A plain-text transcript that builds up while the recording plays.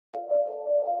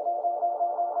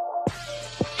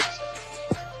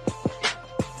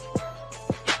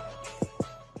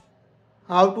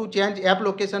how to change app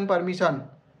location permission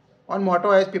on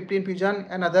Moto Edge 15 Fusion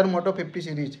and other Moto 50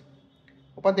 series.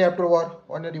 Open the app drawer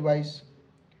on your device.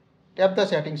 Tap the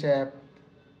settings app.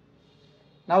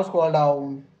 Now scroll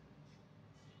down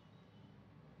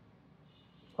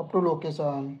up to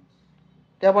location.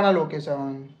 Tap on a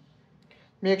location.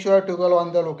 Make sure to toggle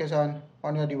on the location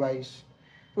on your device.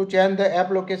 To change the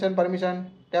app location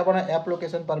permission, tap on app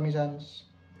location permissions.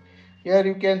 Here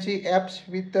you can see apps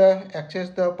with access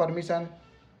the permission.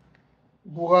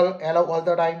 Google allow all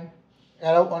the time,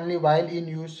 allow only while in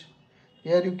use.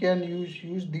 Here you can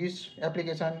use this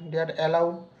application that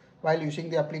allow while using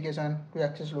the application to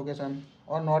access location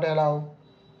or not allow.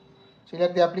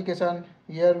 Select the application.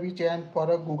 Here we change for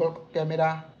a Google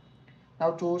camera.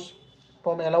 Now choose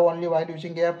from allow only while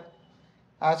using app,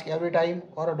 ask every time,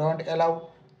 or don't allow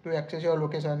to access your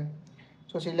location.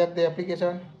 So select the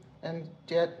application and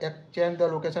change the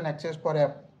location access for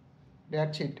app.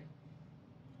 That's it.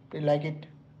 Please like it,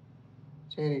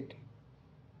 share it.